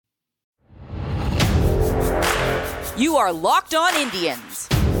You are Locked On Indians,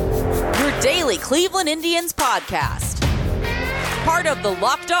 your daily Cleveland Indians podcast. Part of the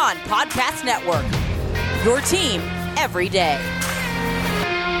Locked On Podcast Network, your team every day.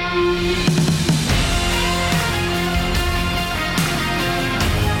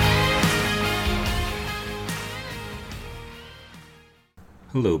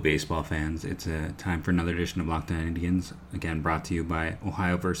 Hello, baseball fans. It's time for another edition of Locked On Indians, again brought to you by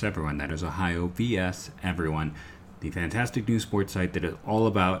Ohio vs. Everyone. That is Ohio vs. Everyone, the fantastic new sports site that is all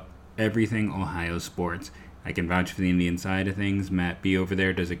about everything Ohio sports. I can vouch for the Indian side of things. Matt B. over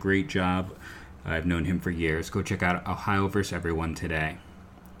there does a great job. I've known him for years. Go check out Ohio vs. Everyone today.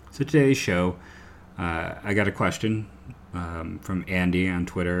 So today's show, I got a question from Andy on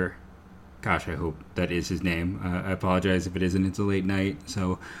Twitter. Gosh, I hope that is his name. I apologize if it isn't. It's a late night.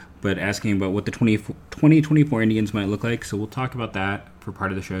 But asking about what the 2024 Indians might look like. So we'll talk about that for part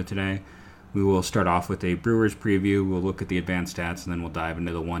of the show today. We will start off with a Brewers preview. We'll look at the advanced stats, and then we'll dive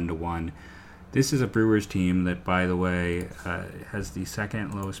into the one-to-one. This is a Brewers team that, by the way, has the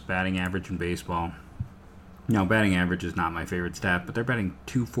second lowest batting average in baseball. Now, batting average is not my favorite stat, but they're batting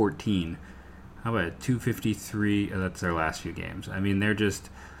 .214. How about .253? That's their last few games. I mean, they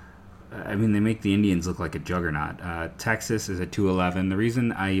make the Indians look like a juggernaut. Texas is at .211. The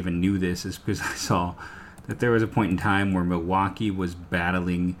reason I even knew this is because I saw that there was a point in time where Milwaukee was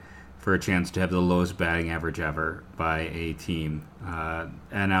battling for a chance to have the lowest batting average ever by a team.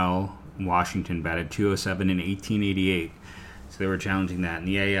 NL Washington batted .207 in 1888. So they were challenging that. In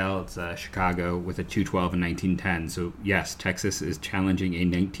the AL, it's Chicago with a .212 in 1910. So yes, Texas is challenging a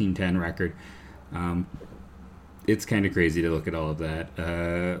 1910 record. It's kind of crazy to look at all of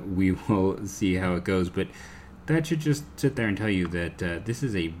that. We will see how it goes, but that should just sit there and tell you that this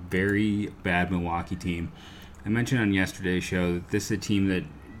is a very bad Milwaukee team. I mentioned on yesterday's show that this is a team that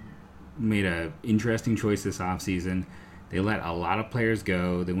made an interesting choice this offseason. They let a lot of players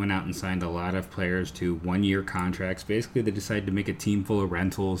go. They went out and signed a lot of players to one-year contracts. Basically, they decided to make a team full of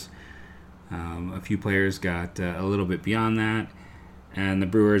rentals. A few players got a little bit beyond that. And the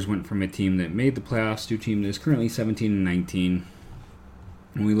Brewers went from a team that made the playoffs to a team that is currently 17-19.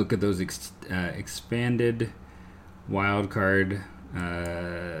 When we look at those expanded wild card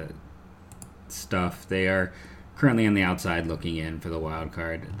stuff, they are currently on the outside looking in for the wild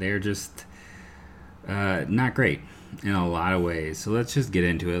card. They're just not great in a lot of ways. So let's just get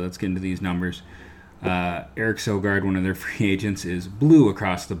into it. Let's get into these numbers. Eric Sogard, one of their free agents, is blue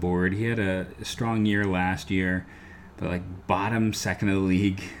across the board. He had a strong year last year. But bottom second of the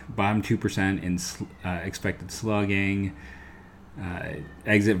league, bottom 2% in expected slugging.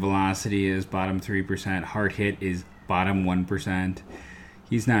 Exit velocity is bottom 3%. Hard hit is bottom 1%.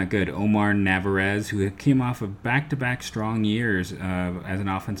 He's not good. Omar Narvaez, who came off of back-to-back strong years as an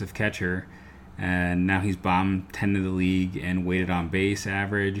offensive catcher, and now he's bottom 10 of the league in weighted on base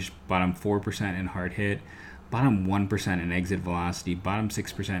average, bottom 4% in hard hit, bottom 1% in exit velocity, bottom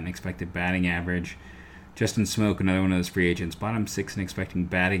 6% in expected batting average. Justin Smoke, another one of those free agents, bottom 6 in expecting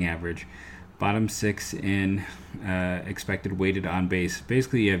batting average, bottom 6 in expected weighted on base.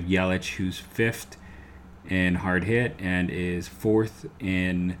 Basically, you have Yelich, who's 5th in hard hit and is 4th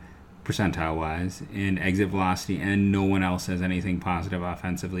in percentile-wise in exit velocity, and no one else has anything positive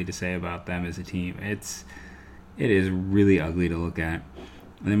offensively to say about them as a team. It is really ugly to look at.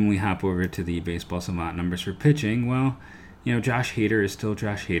 And then when we hop over to the Baseball Savant numbers for pitching, well, Josh Hader is still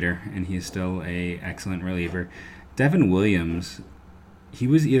Josh Hader, and he is still a excellent reliever. Devin Williams, he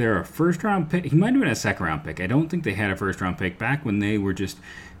was either a first-round pick. He might have been a second-round pick. I don't think they had a first-round pick back when they were just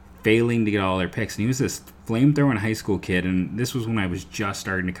failing to get all their picks. And he was this flamethrowing high school kid, and this was when I was just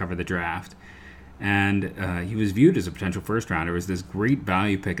starting to cover the draft. And he was viewed as a potential first-rounder. It was this great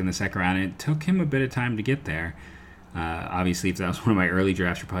value pick in the second round, and it took him a bit of time to get there. Obviously, if that was one of my early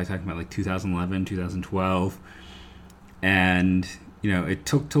drafts, you're probably talking about 2011, 2012. And, it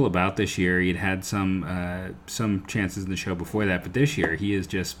took till about this year. He'd had some chances in the show before that, but this year he has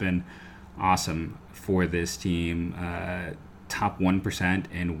just been awesome for this team. Top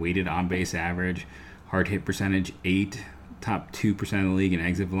 1% in weighted on-base average, hard hit percentage 8, top 2% of the league in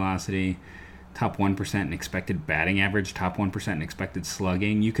exit velocity, top 1% in expected batting average, top 1% in expected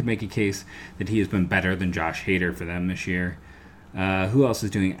slugging. You could make a case that he has been better than Josh Hader for them this year. Who else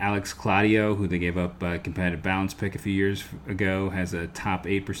is doing? Alex Claudio, who they gave up a competitive balance pick a few years ago, has a top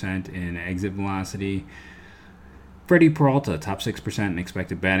 8% in exit velocity. Freddie Peralta, top 6% in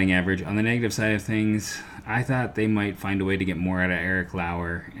expected batting average. On the negative side of things, I thought they might find a way to get more out of Eric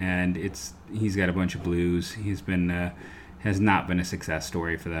Lauer, and he's got a bunch of blues. He's been has not been a success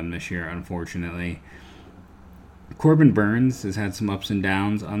story for them this year, unfortunately. Corbin Burns has had some ups and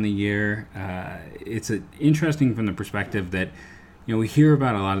downs on the year. It's interesting from the perspective that, we hear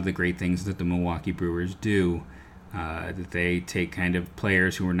about a lot of the great things that the Milwaukee Brewers do, that they take kind of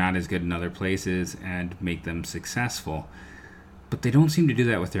players who are not as good in other places and make them successful. But they don't seem to do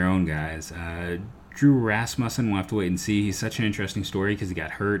that with their own guys. Drew Rasmussen, we'll have to wait and see. He's such an interesting story because he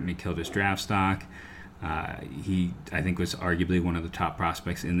got hurt and it killed his draft stock. He, I think, was arguably one of the top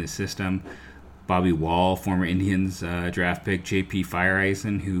prospects in this system. Bobby Wall, former Indians draft pick, J.P.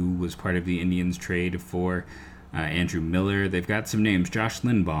 Fireisen, who was part of the Indians trade for Andrew Miller. They've got some names. Josh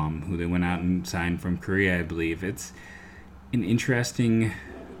Lindbaum, who they went out and signed from Korea, I believe. It's an interesting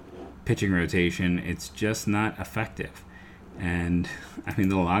pitching rotation. It's just not effective. And,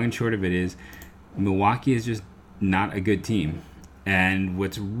 the long and short of it is Milwaukee is just not a good team. And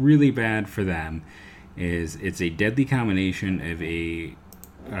what's really bad for them is it's a deadly combination of a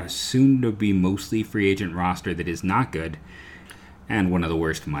soon-to-be mostly free agent roster that is not good and one of the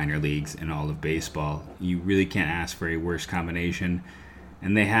worst minor leagues in all of baseball. You really can't ask for a worse combination.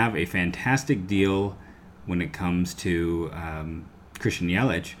 And they have a fantastic deal when it comes to Christian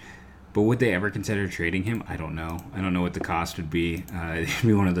Yelich. But would they ever consider trading him? I don't know. I don't know what the cost would be. It'd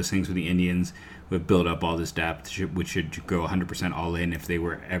be one of those things where the Indians would build up all this depth, which should go 100% all in if they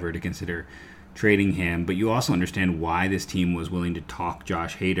were ever to consider trading him. But you also understand why this team was willing to talk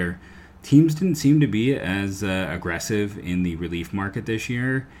Josh Hader. Teams didn't seem to be as aggressive in the relief market this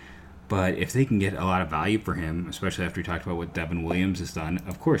year. But if they can get a lot of value for him, especially after we talked about what Devin Williams has done,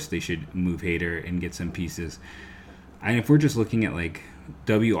 of course they should move Hader and get some pieces. And if we're just looking at like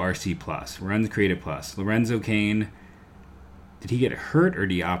WRC plus, runs created plus, Lorenzo Cain, did he get hurt or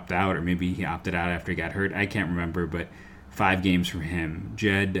did he opt out? Or maybe he opted out after he got hurt. I can't remember, but 5 games for him.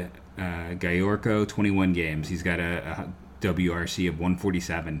 Jed Gayorko, 21 games. He's got a WRC of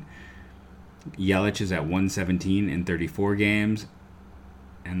 147. Yelich is at 117 in 34 games.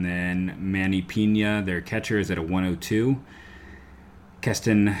 And then Manny Pena, their catcher, is at a 102.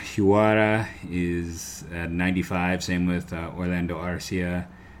 Keston Hiura is at 95, same with Orlando Arcia.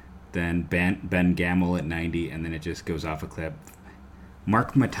 Then Ben Gamel at 90, and then it just goes off a cliff.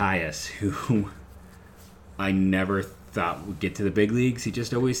 Mark Mathias, who I never thought would get to the big leagues. He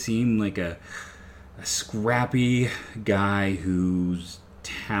just always seemed like a scrappy guy whose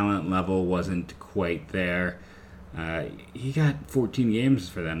talent level wasn't quite there. He got 14 games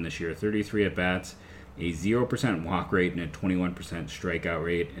for them this year, 33 at-bats, a 0% walk rate and a 21% strikeout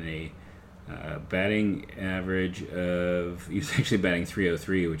rate, and a batting average of... He was actually batting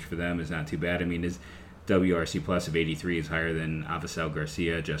 .303, which for them is not too bad. His WRC plus of 83 is higher than Avisail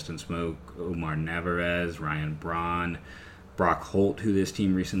Garcia, Justin Smoke, Omar Narvaez, Ryan Braun, Brock Holt, who this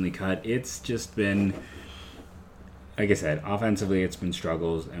team recently cut. It's just been... Like I said, offensively it's been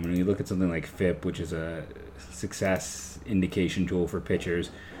struggles. And when you look at something like FIP, which is a success indication tool for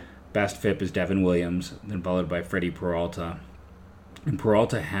pitchers, best FIP is Devin Williams, then followed by Freddie Peralta. And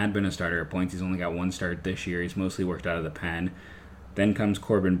Peralta had been a starter at points. He's only got 1 start this year. He's mostly worked out of the pen. Then comes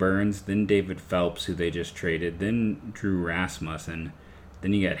Corbin Burns, then David Phelps, who they just traded, then Drew Rasmussen.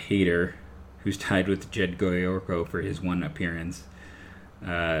 Then you got Hader, who's tied with Jed Gayorko for his 1 appearance.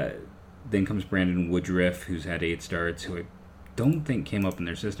 Then comes Brandon Woodruff, who's had 8 starts, who I don't think came up in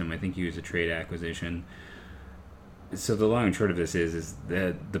their system. I think he was a trade acquisition. So the long and short of this is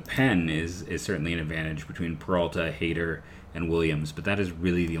that the pen is certainly an advantage between Peralta, Hader, and Williams, but that is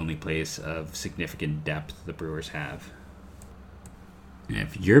really the only place of significant depth the Brewers have. And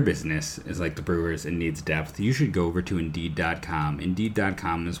if your business is like the Brewers and needs depth, you should go over to Indeed.com.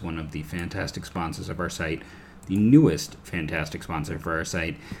 Indeed.com is one of the fantastic sponsors of our site, the newest fantastic sponsor for our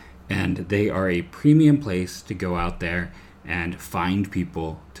site, and they are a premium place to go out there and find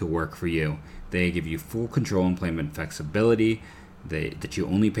people to work for you. They give you full control, employment flexibility, that you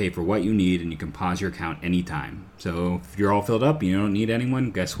only pay for what you need, and you can pause your account anytime. So if you're all filled up and you don't need anyone,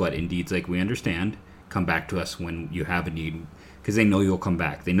 guess what? Indeed's like, we understand. Come back to us when you have a need, because they know you'll come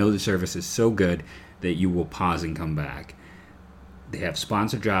back. They know the service is so good that you will pause and come back. They have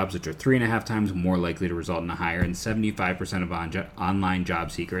sponsored jobs, which are 3.5 times more likely to result in a hire, and 75% of online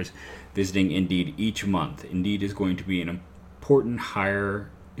job seekers visiting Indeed each month. Indeed is going to be an important hire,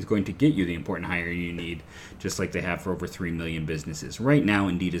 is going to get you the important hire you need, just like they have for over 3 million businesses. Right now,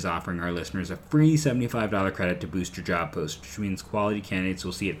 Indeed is offering our listeners a free $75 credit to boost your job post, which means quality candidates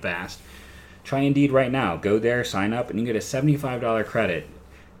will see it fast. Try Indeed right now. Go there, sign up, and you get a $75 credit,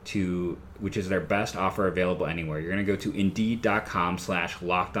 which is their best offer available anywhere. You're going to go to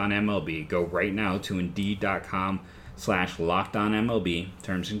Indeed.com/LockedOnMLB. Go right now to Indeed.com/LockedOnMLB.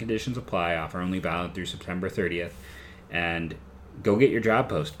 Terms and conditions apply. Offer only valid through September 30th. And go get your job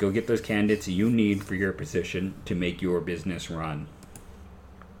post. Go get those candidates you need for your position to make your business run.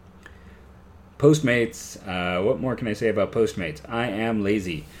 Postmates. What more can I say about Postmates? I am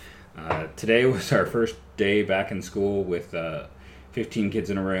lazy. Today was our first day back in school with 15 kids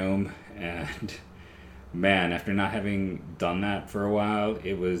in a room, and man, after not having done that for a while,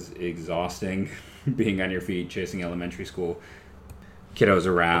 it was exhausting being on your feet, chasing elementary school kiddos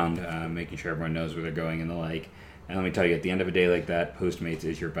around, making sure everyone knows where they're going and the like. And let me tell you, at the end of a day like that, Postmates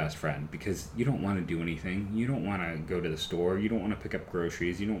is your best friend, because you don't want to do anything. You don't want to go to the store. You don't want to pick up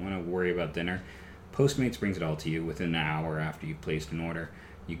groceries. You don't want to worry about dinner. Postmates brings it all to you within an hour after you've placed an order.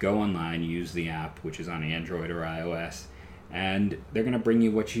 You go online, you use the app, which is on Android or iOS, and they're going to bring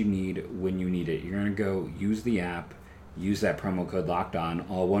you what you need when you need it. You're going to go use the app, use that promo code LOCKEDON,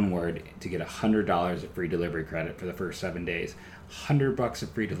 all one word, to get $100 of free delivery credit for the first 7 days. $100 of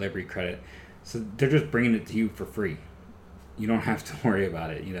free delivery credit. So they're just bringing it to you for free. You don't have to worry about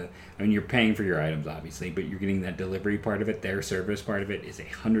it. I mean, you're paying for your items, obviously, but you're getting that delivery part of it. Their service part of it is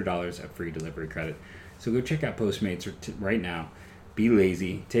 $100 of free delivery credit. So go check out Postmates right now. Be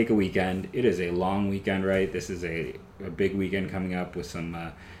lazy. Take a weekend. It is a long weekend, right? This is a big weekend coming up with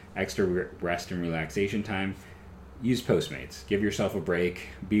some extra rest and relaxation time. Use Postmates. Give yourself a break.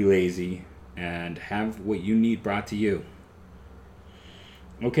 Be lazy. And have what you need brought to you.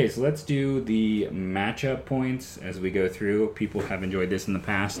 Okay, so let's do the matchup points as we go through. People have enjoyed this in the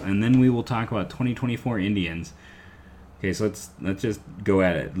past, and then we will talk about 2024 Indians. Okay, so let's just go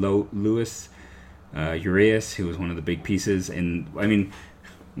at it. Luis Urias, who was one of the big pieces, and I mean,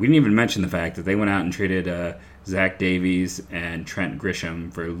 we didn't even mention the fact that they went out and traded Zach Davies and Trent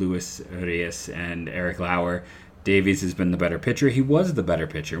Grisham for Luis Urias and Eric Lauer. Davies has been the better pitcher. He was the better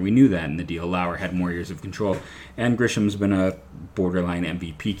pitcher. We knew that in the deal. Lauer had more years of control. And Grisham's been a borderline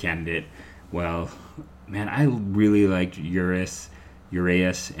MVP candidate. Well, man, I really liked Urias.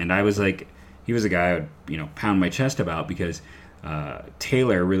 And I was like, he was a guy I would, pound my chest about, because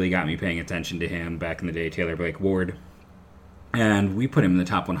Taylor really got me paying attention to him back in the day, Taylor Blake Ward. And we put him in the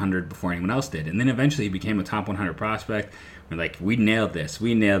top 100 before anyone else did. And then eventually he became a top 100 prospect. We're like, we nailed this.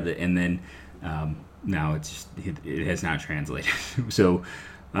 We nailed it. And then... now it has not translated. So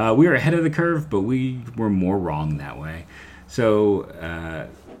we were ahead of the curve, but we were more wrong that way. So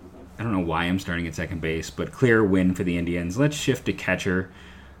I don't know why I'm starting at second base, but clear win for the Indians. Let's shift to catcher.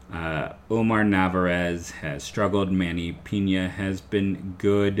 Omar Narvaez has struggled. Manny Pena has been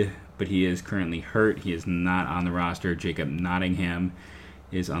good, but he is currently hurt. He is not on the roster. Jacob Nottingham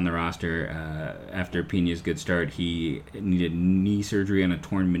is on the roster. After Pena's good start, he needed knee surgery on a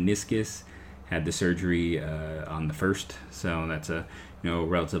torn meniscus. Had the surgery on the 1st, so that's a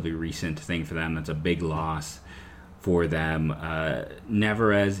relatively recent thing for them. That's a big loss for them.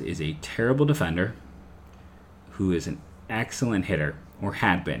 Narvaez is a terrible defender who is an excellent hitter, or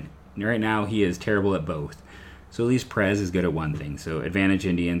had been. Right now, he is terrible at both. So at least Perez is good at one thing. So advantage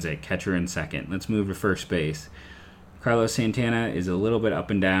Indians at catcher and second. Let's move to first base. Carlos Santana is a little bit up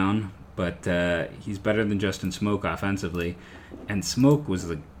and down, but he's better than Justin Smoke offensively. And Smoke was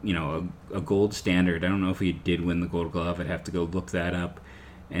a gold standard. I don't know if he did win the Gold Glove. I'd have to go look that up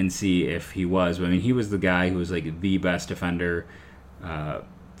and see if he was. But I mean, he was the guy who was like the best defender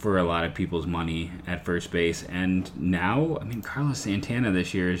for a lot of people's money at first base. And now, I mean, Carlos Santana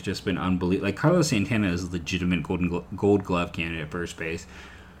this year has just been unbelievable. Like, Carlos Santana is a legitimate Gold Glove candidate at first base.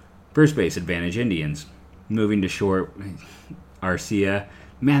 First base advantage Indians. Moving to short, Arcia.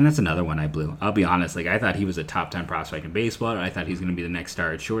 Man, that's another one I blew. I'll be honest. Like, I thought he was a top 10 prospect in baseball. I thought he was going to be the next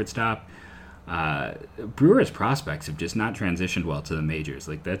star at shortstop. Brewers prospects have just not transitioned well to the majors.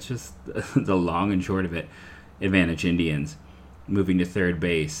 Like, that's just the long and short of it. Advantage Indians. Moving to third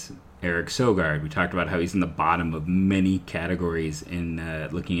base, Eric Sogard. We talked about how he's in the bottom of many categories in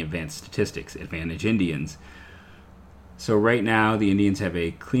looking at advanced statistics. Advantage Indians. So right now, the Indians have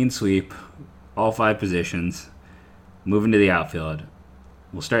a clean sweep, all 5 positions. Moving to the outfield.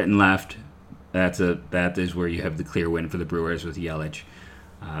 We'll start in left. That is where you have the clear win for the Brewers with Yelich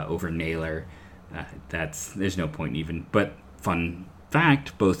over Naylor. There's no point even. But fun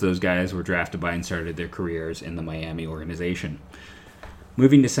fact, both those guys were drafted by and started their careers in the Miami organization.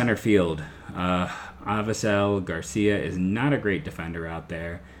 Moving to center field, Avisail Garcia is not a great defender out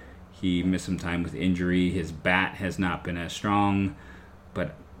there. He missed some time with injury. His bat has not been as strong.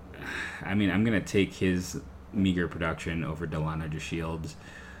 But, I mean, I'm going to take his meager production over Delano DeShields.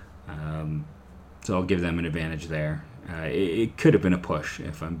 So I'll give them an advantage there. It could have been a push,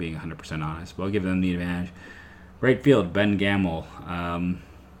 if I'm being 100% honest, but I'll give them the advantage. Right field, Ben Gamel.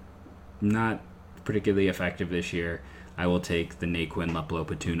 Not particularly effective this year. I will take the Naquin Luplow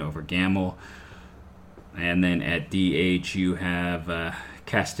platoon over Gamel. And then at DH, you have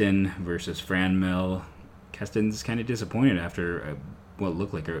Keston versus Franmil. Keston's kind of disappointed after what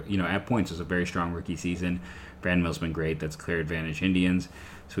looked like, at points was a very strong rookie season. Franmil's been great. That's clear advantage Indians.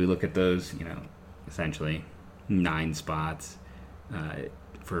 So we look at those, essentially 9 spots.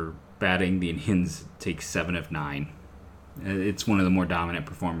 For batting, the Indians take 7 of 9. It's one of the more dominant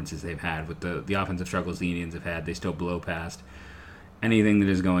performances they've had. With the offensive struggles the Indians have had, they still blow past anything that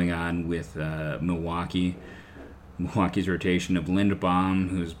is going on with Milwaukee. Milwaukee's rotation of Lindbaum,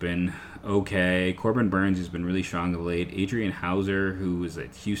 who's been okay. Corbin Burns, who's been really strong of late. Adrian Hauser, who was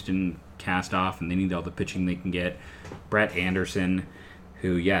at Houston cast off, and they need all the pitching they can get. Brett Anderson,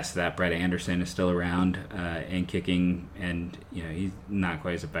 who, yes, that Brett Anderson is still around and kicking, and he's not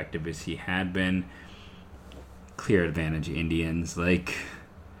quite as effective as he had been. Clear advantage Indians.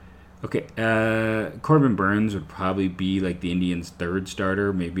 Corbin Burns would probably be like the Indians' 3rd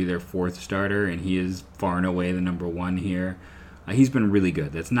starter, maybe their 4th starter, and he is far and away the number 1 here. He's been really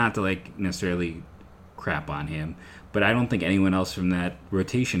good. That's not to necessarily crap on him, but I don't think anyone else from that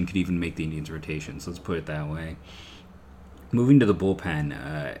rotation could even make the Indians' rotation, so let's put it that way. Moving to the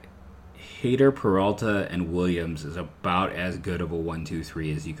bullpen, Hader, Peralta, and Williams is about as good of a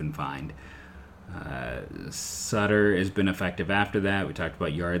 1-2-3 as you can find. Sutter has been effective after that. We talked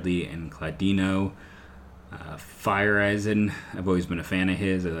about Yardley and Claudino. Fireisen, I've always been a fan of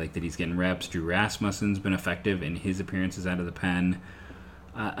his. I like that he's getting reps. Drew Rasmussen's been effective in his appearances out of the pen.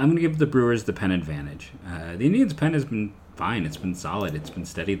 I'm going to give the Brewers the pen advantage. The Indians' pen has been fine. It's been solid. It's been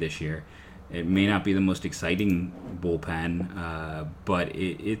steady this year. It may not be the most exciting bullpen, but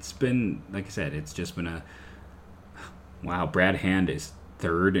it's been, like I said, it's just been wow, Brad Hand is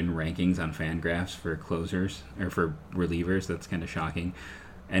 3rd in rankings on Fangraphs for closers, or for relievers. That's kind of shocking.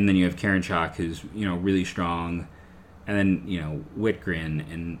 And then you have Karen Chalk, who's, really strong. And then,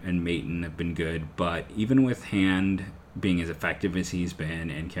 Whitgren and Maton have been good. But even with Hand being as effective as he's been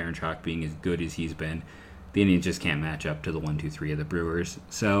and Karen Chalk being as good as he's been, the Indians just can't match up to the 1-2-3 of the Brewers.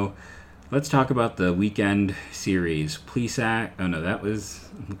 So let's talk about the weekend series. Plesac. Oh, no, I'm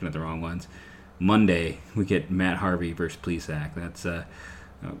looking at the wrong ones. Monday, we get Matt Harvey versus Plesac. That's not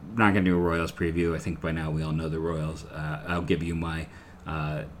going to do a Royals preview. I think by now we all know the Royals. I'll give you my,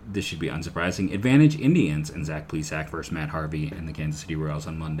 this should be unsurprising, advantage Indians and Zach Plesac versus Matt Harvey and the Kansas City Royals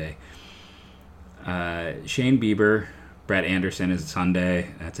on Monday. Shane Bieber, Brett Anderson is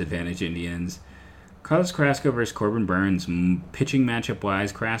Sunday. That's advantage Indians. Carlos Carrasco versus Corbin Burns. Pitching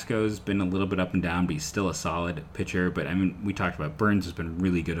matchup-wise, Carrasco's been a little bit up and down, but he's still a solid pitcher. But, we talked about Burns has been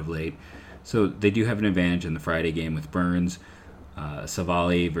really good of late. So they do have an advantage in the Friday game with Burns.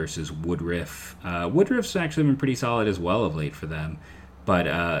 Savali versus Woodruff. Woodruff's actually been pretty solid as well of late for them, but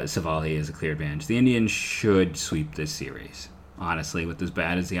Savali is a clear advantage. The Indians should sweep this series. Honestly, with as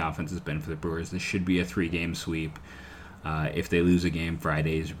bad as the offense has been for the Brewers, this should be a 3-game sweep. If they lose a game,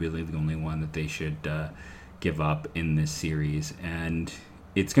 Friday is really the only one that they should give up in this series. And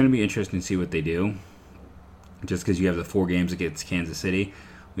it's going to be interesting to see what they do, just because you have the 4 games against Kansas City.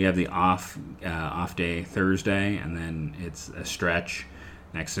 We have the off day Thursday, and then it's a stretch.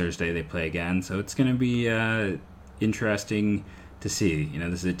 Next Thursday they play again, so it's going to be interesting to see.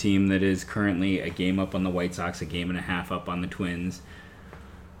 This is a team that is currently a game up on the White Sox, a game and a half up on the Twins.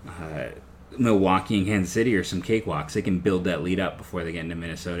 Milwaukee and Kansas City are some cakewalks. They can build that lead up before they get into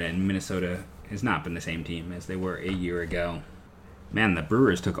Minnesota, and Minnesota has not been the same team as they were a year ago. Man, the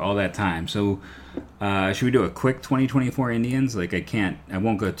Brewers took all that time. So, should we do a quick 2024 Indians? I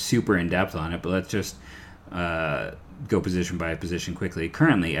won't go super in depth on it, but let's just go position by position quickly.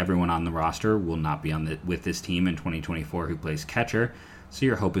 Currently, everyone on the roster will not be with this team in 2024 who plays catcher. So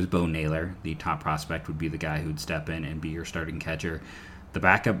your hope is Bo Naylor. The top prospect would be the guy who'd step in and be your starting catcher. The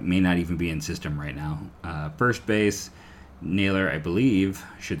backup may not even be in system right now. First base, Naylor, I believe,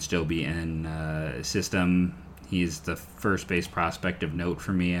 should still be in system. He's the first base prospect of note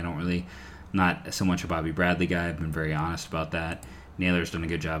for me. Not so much a Bobby Bradley guy. I've been very honest about that. Naylor's done a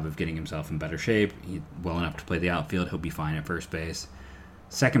good job of getting himself in better shape. He's well enough to play the outfield. He'll be fine at first base.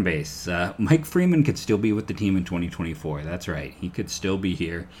 Second base, Mike Freeman could still be with the team in 2024. That's right. He could still be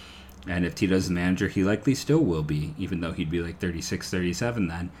here. And if Tito's the manager, he likely still will be, even though he'd be like 36, 37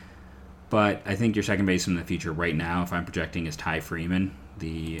 then. But I think your second baseman in the future right now, if I'm projecting, is Ty Freeman,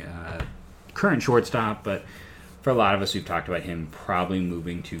 the current shortstop. But for a lot of us, we've talked about him probably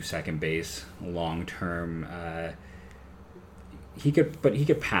moving to second base long term. He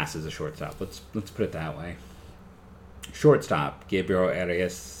could pass as a shortstop. Let's put it that way. Shortstop, Gabriel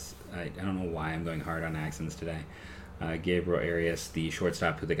Arias. I don't know why I'm going hard on accents today. Gabriel Arias, the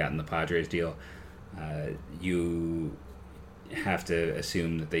shortstop who they got in the Padres deal. You have to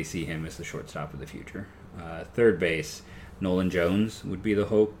assume that they see him as the shortstop of the future. Third base, Nolan Jones would be the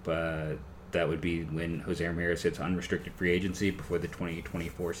hope. That would be when Jose Ramirez hits unrestricted free agency before the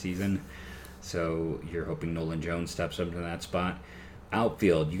 2024 season. So you're hoping Nolan Jones steps up to that spot.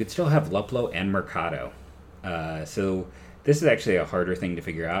 Outfield, you could still have Luplow and Mercado. So this is actually a harder thing to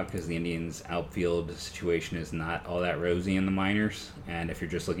figure out because the Indians' outfield situation is not all that rosy in the minors. And if you're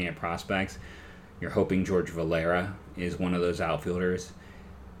just looking at prospects, you're hoping George Valera is one of those outfielders.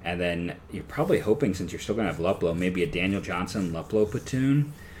 And then you're probably hoping, since you're still going to have Luplow, maybe a Daniel Johnson-Luplow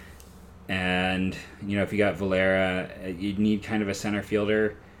platoon. And, if you got Valera, you'd need kind of a center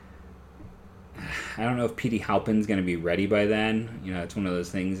fielder. I don't know if Petey Halpin's going to be ready by then. It's one of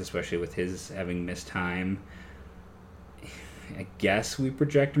those things, especially with his having missed time. I guess we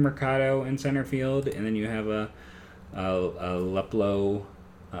project Mercado in center field, and then you have a Luplow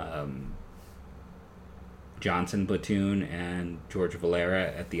Johnson platoon and George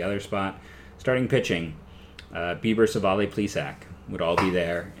Valera at the other spot. Starting pitching, Bieber, Savali, Plesac would all be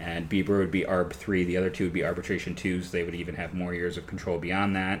there, and Bieber would be ARB 3. The other two would be arbitration 2s. They would even have more years of control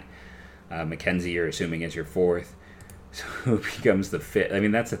beyond that. McKenzie, you're assuming, is your fourth. So who becomes the fifth? I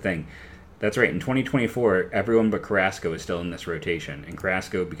mean, that's the thing. That's right. In 2024, everyone but Carrasco is still in this rotation, and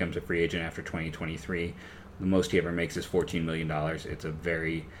Carrasco becomes a free agent after 2023. The most he ever makes is $14 million. It's a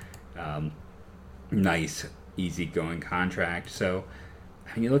very nice, easy-going contract. So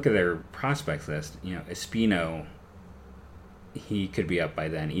when you look at their prospects list, Espino, he could be up by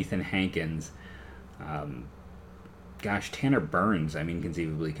then. Ethan Hankins, Tanner Burns,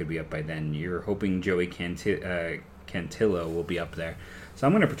 conceivably could be up by then. You're hoping Joey Cantillo will be up there. So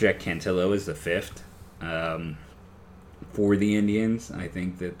I'm going to project Cantillo as the fifth for the Indians. I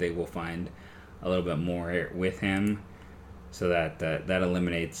think that they will find a little bit more with him, so that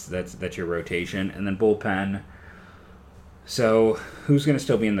eliminates that's your rotation. And then bullpen. So who's going to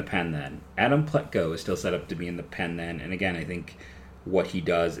still be in the pen then? Adam Plutko is still set up to be in the pen then. And again, I think what he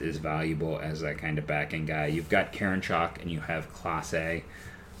does is valuable as that kind of back-end guy. You've got Karinchak and you have Clase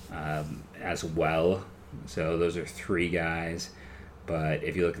as well. So those are three guys. But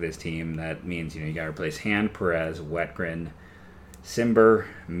if you look at this team, that means you got to replace Hand, Perez, Wetgren, Simber,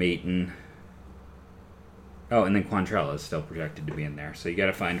 Maton. Oh, and then Quantrell is still projected to be in there. So you got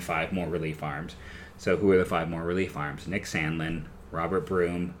to find 5 more relief arms. So who are the 5 more relief arms? Nick Sandlin, Robert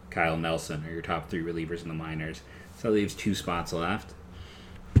Broom, Kyle Nelson are your top 3 relievers in the minors. So that leaves 2 spots left.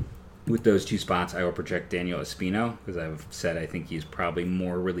 With those 2 spots, I will project Daniel Espino, because I've said I think he's probably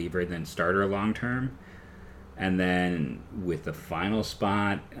more reliever than starter long term. And then with the final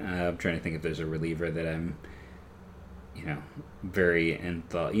spot, I'm trying to think if there's a reliever that I'm, very in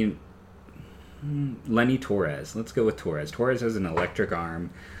thought. Lenny Torres. Let's go with Torres. Torres has an electric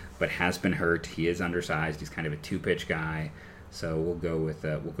arm, but has been hurt. He is undersized. He's kind of a 2-pitch guy. So we'll go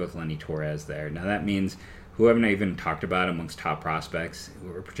with Lenny Torres there. Now that means who haven't I even talked about amongst top prospects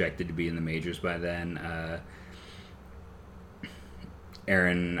who are projected to be in the majors by then.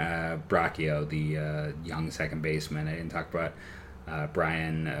 Aaron Bracchio, the young second baseman. I didn't talk about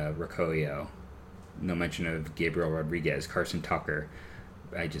Brian Roccoio. No mention of Gabriel Rodriguez, Carson Tucker.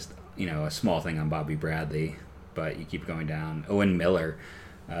 A small thing on Bobby Bradley, but you keep going down. Owen Miller,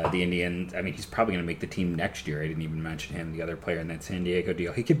 the Indians. He's probably going to make the team next year. I didn't even mention him, the other player in that San Diego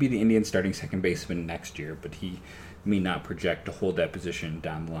deal. He could be the Indians' starting second baseman next year, but he may not project to hold that position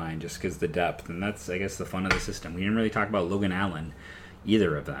down the line just because of the depth. And that's, I guess, the fun of the system. We didn't really talk about Logan Allen,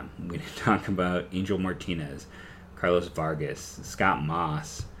 either of them. We didn't talk about Angel Martinez, Carlos Vargas, Scott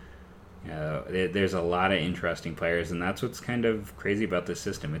Moss. There's a lot of interesting players, and that's what's kind of crazy about this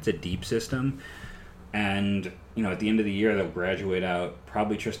system. It's a deep system, and at the end of the year they'll graduate out.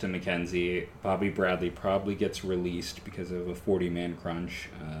 Probably Tristan McKenzie, Bobby Bradley probably gets released because of a 40-man crunch.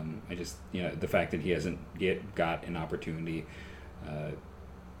 The fact that he hasn't got an opportunity, I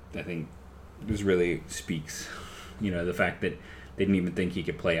think, this really speaks. The fact that they didn't even think he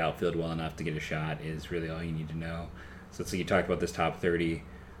could play outfield well enough to get a shot is really all you need to know. So let's say you talk about this top 30.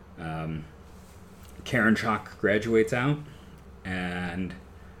 Karinchak graduates out, and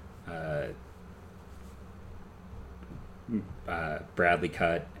Bradley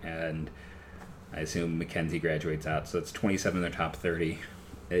cut, and I assume McKenzie graduates out. So it's 27 in their top 30.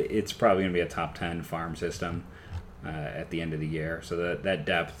 It's probably going to be a top 10 farm system at the end of the year. So that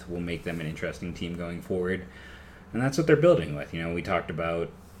depth will make them an interesting team going forward. And that's what they're building with. We talked about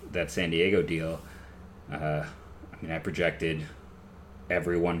that San Diego deal. I projected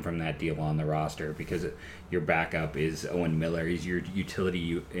everyone from that deal on the roster because your backup is Owen Miller. He's your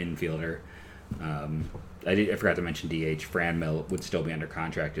utility infielder. I forgot to mention DH. Fran Mill would still be under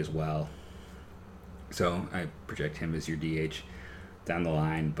contract as well. So I project him as your DH. down the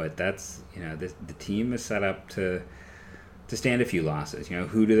line. But that's, the team is set up to stand a few losses.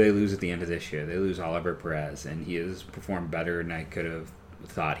 Who do they lose at the end of this year? They lose Oliver Perez, and he has performed better than I could have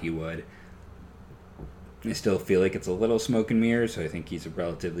thought he would. I still feel like it's a little smoke and mirrors, so I think he's a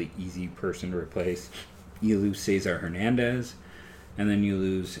relatively easy person to replace. You lose Cesar Hernandez, and then you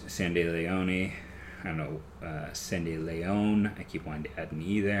lose Sandy Leone. Sandy Leone. I keep wanting to add an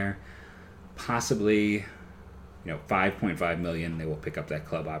E there. Possibly, $5.5 million. They will pick up that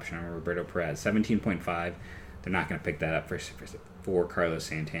club option on Roberto Perez. $17.5. They're not going to pick that up for Carlos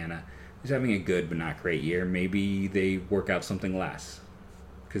Santana. He's having a good but not great year. Maybe they work out something less,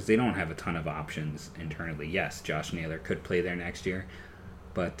 because they don't have a ton of options internally. Yes, Josh Naylor could play there next year,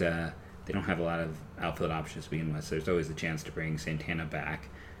 but they don't have a lot of outfield options to begin with, so there's always the chance to bring Santana back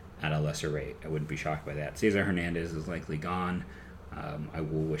at a lesser rate. I wouldn't be shocked by that. Cesar Hernandez is likely gone. I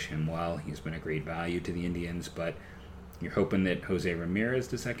will wish him well. He's been a great value to the Indians, but you're hoping that Jose Ramirez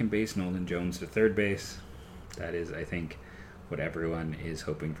to second base, Nolan Jones to third base. That is, I think, what everyone is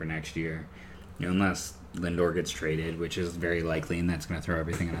hoping for next year. Unless Lindor gets traded, which is very likely, and that's going to throw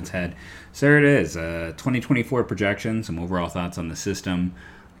everything on its head. So there it is, 2024 projection, some overall thoughts on the system.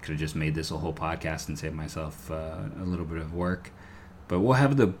 I could have just made this a whole podcast and saved myself a little bit of work. But we'll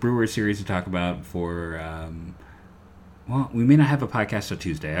have the Brewers series to talk about for, we may not have a podcast till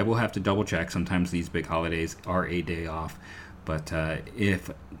Tuesday. I will have to double check. Sometimes these big holidays are a day off. But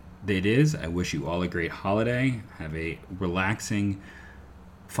if it is, I wish you all a great holiday. Have a relaxing,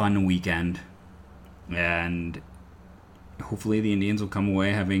 fun weekend. And hopefully the Indians will come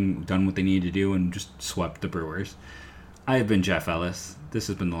away having done what they need to do and just swept the Brewers. I have been Jeff Ellis. This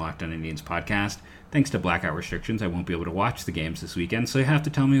has been the Locked On Indians podcast. Thanks to blackout restrictions, I won't be able to watch the games this weekend, so you have to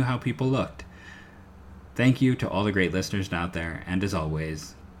tell me how people looked. Thank you to all the great listeners out there, and as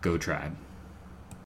always, go Tribe.